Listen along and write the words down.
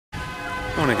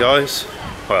Morning guys,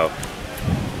 well,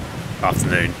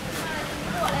 afternoon.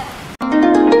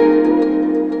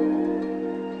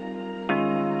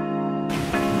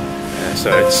 Yeah,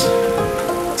 so it's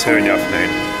 2 in the afternoon,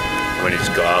 I only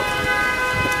just got up.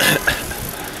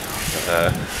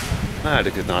 I had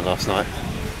a good night last night.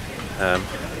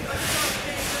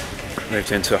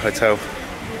 Moved into a hotel.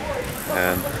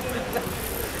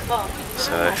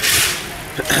 So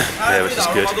yeah, which is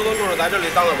good. It was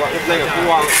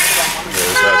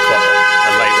quite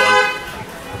a late one.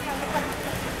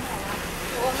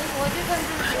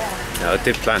 Yeah, I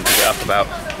did plan to get up about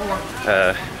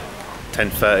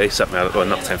 10:30, set my, well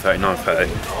not 10:30,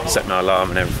 9:30, set my alarm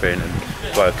and everything, and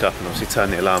woke up and obviously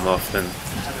turned the alarm off and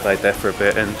laid there for a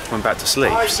bit and went back to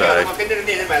sleep. So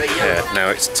yeah, now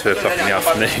it's 2 o'clock in the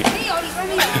afternoon.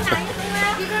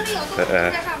 But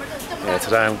yeah,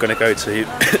 today I'm going to go to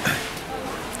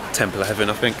Temple of Heaven,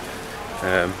 I think.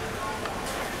 I'm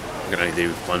going to only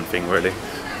do one thing really,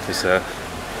 because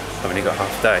I've only got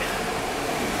half a day.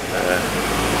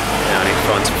 Yeah, I need to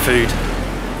find some food,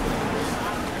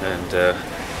 and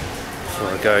before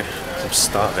I go, I'm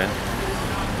starving.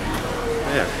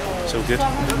 Yeah, it's all good.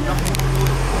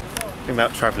 The thing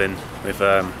about travelling with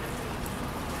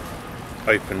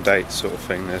open date sort of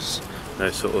thing, there's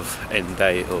no sort of end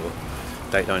date or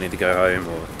date I need to go home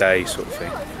or day sort of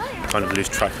thing. I kind of lose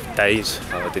track of days.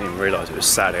 I didn't even realise it was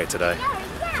Saturday today,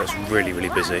 so it's really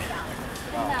busy.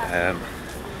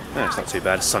 No, it's not too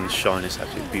bad. The sun's shining, it's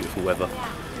absolutely beautiful weather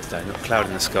today, not a cloud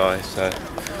in the sky. So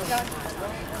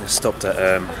I stopped at,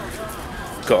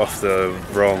 got off the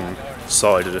wrong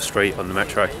side of the street on the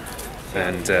metro,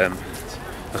 and I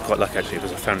was quite lucky actually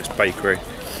because I found this bakery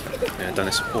and done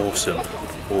this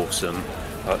awesome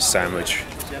like sandwich.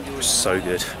 It was so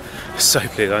good, so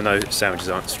good. I know sandwiches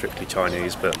aren't strictly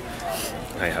Chinese, but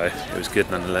hey ho, it was good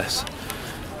nonetheless.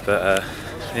 But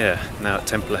yeah, now at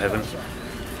Temple of Heaven.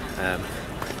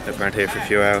 Look around here for a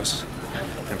few hours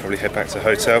and probably head back to the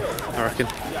hotel, I reckon.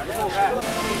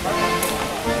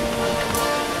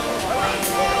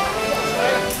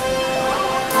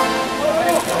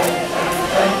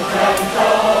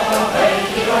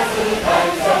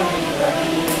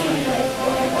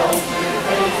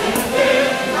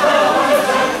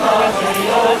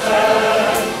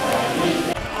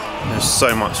 There's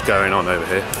so much going on over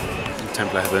here in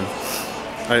Temple of Heaven.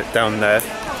 Down there,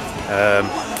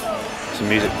 some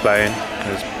music playing,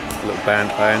 there's a little band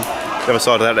playing. The other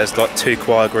side of that there's like 2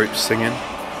 choir groups singing.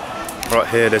 Right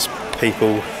here there's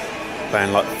people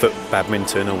playing like foot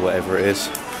badminton or whatever it is.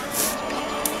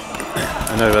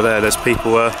 And over there there's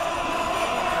people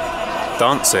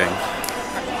dancing.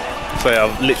 So yeah,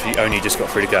 I've literally only just got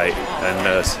through the gate and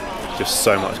there's just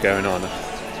so much going on.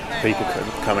 People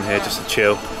coming here just to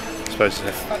chill. Supposed to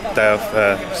have a day off,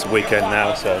 it's a weekend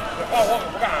now, so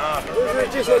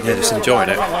yeah, just enjoying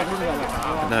it.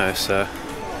 But no, it's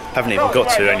haven't even got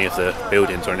to any of the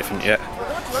buildings or anything yet.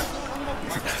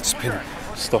 Just been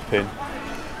stopping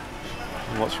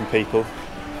and watching people.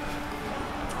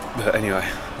 But anyway,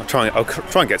 I'll try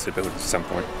and get to the buildings at some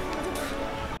point.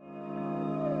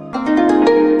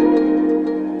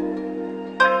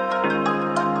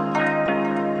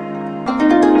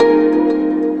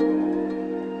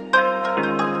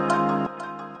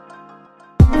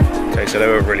 So they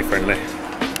were really friendly.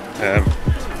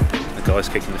 The guys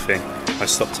kicking the thing. I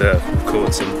stopped to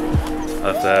record some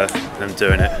of them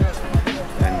doing it,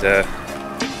 and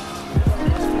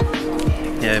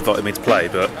yeah, invited me to play.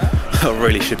 But I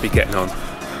really should be getting on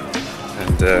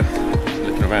and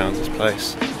looking around this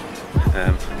place.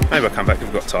 Maybe I'll come back if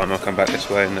I've got time. I'll come back this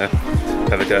way and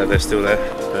have a go if they're still there.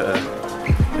 But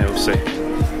yeah, we'll see.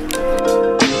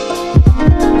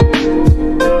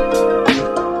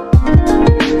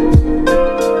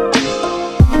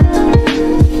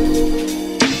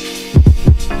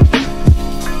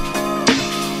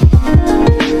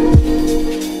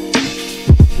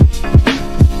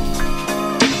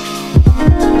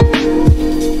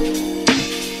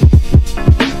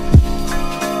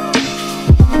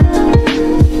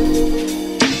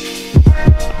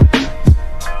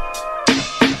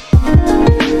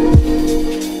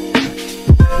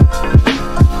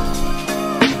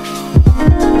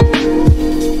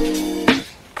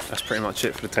 Pretty much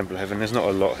it for the Temple of Heaven. There's not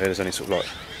a lot here, there's only sort of like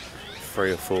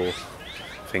 3 or 4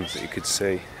 things that you could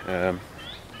see. No,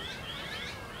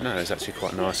 it's actually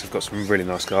quite nice. I've got some really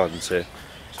nice gardens here,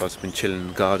 so I've been chilling in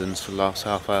the gardens for the last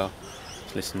half hour,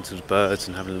 just listening to the birds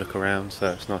and having a look around,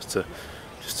 so it's nice to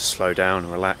just to slow down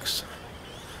and relax.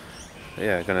 But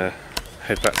yeah, gonna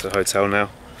head back to the hotel now,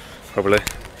 probably.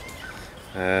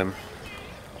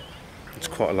 It's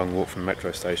quite a long walk from the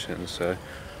metro station, so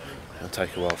it'll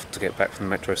take a while to get back from the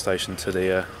metro station to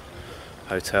the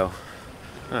hotel.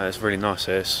 No, it's really nice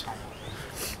here.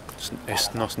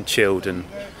 It's nice and chilled, and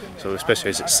so especially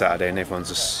as it's Saturday and everyone's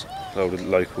just, all the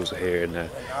locals are here and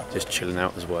they're just chilling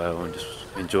out as well and just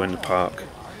enjoying the park.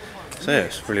 So yeah,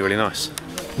 it's really nice.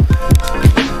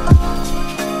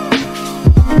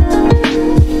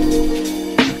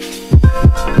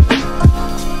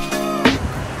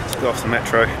 Got off the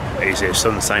metro, easy, it's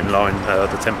on the same line, the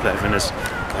Temple of Heaven, as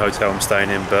the hotel I'm staying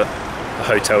in, but the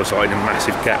hotel's like in a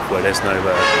massive gap where there's no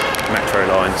metro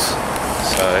lines,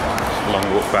 so a long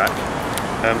walk back.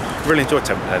 Really enjoyed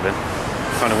Temple of Heaven.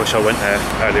 Kind of wish I went there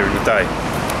earlier in the day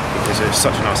because it was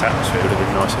such a nice atmosphere. It would have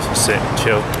been nice just to sit and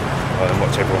chill and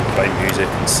watch everyone play music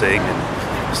and sing and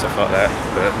stuff like that,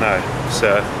 but no, it's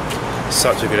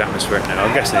such a good atmosphere now.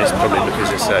 I'm guessing it's probably because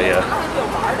it's a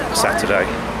Saturday,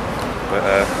 but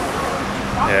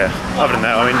yeah, other than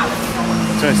that, I mean,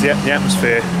 in terms of the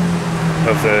atmosphere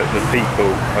of the people,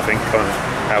 I think kind of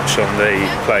outshone the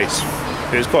place.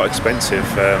 It was quite expensive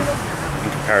in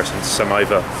comparison to some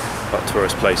other like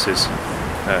tourist places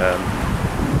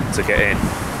to get in,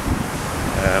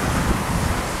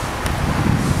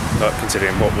 like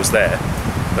considering what was there.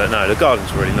 But no, the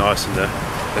gardens were really nice, and the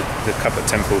couple of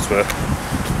temples were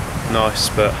nice,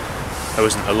 but there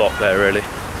wasn't a lot there really.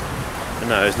 But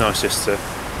no, it was nice just to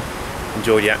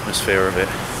enjoy the atmosphere of it.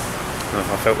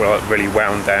 I felt like really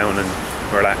wound down and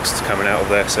relaxed coming out of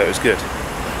there, so it was good.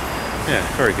 Yeah,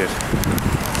 very good.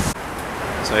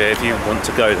 So yeah, if you want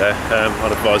to go there,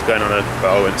 I'd advise going on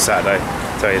I went Saturday,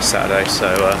 today is Saturday,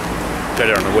 so go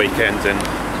there on the weekend and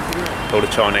all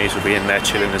the Chinese will be in there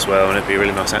chilling as well, and it'll be a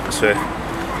really nice atmosphere.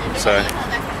 So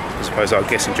I suppose I'm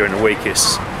guessing during the week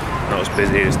it's not as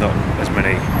busy, there's not as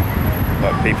many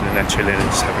like people in there chilling and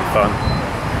just having fun,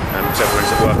 because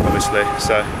everyone's at work obviously,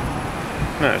 so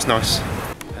no, it's nice.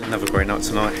 Another great night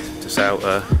tonight, just out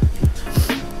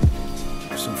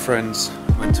with some friends,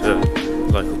 went to a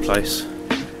local place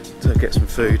to get some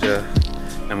food,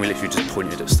 and we literally just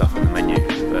pointed at stuff on the menu,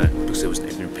 because there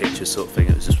wasn't even pictures sort of thing,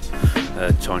 it was just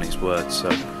Chinese words,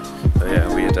 so yeah,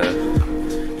 we had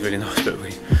really nice, but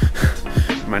we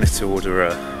managed to order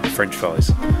French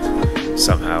fries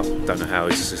somehow, don't know how,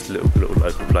 it's just this little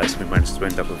local place, we managed to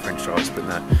end up with French fries, but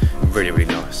no, really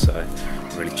nice, so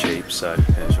really cheap, so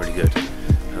yeah, it was really good.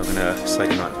 I'm going to say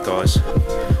goodnight guys,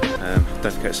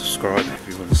 don't forget to subscribe if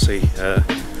you want to see,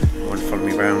 want to follow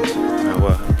me around, and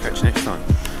I'll catch you next time.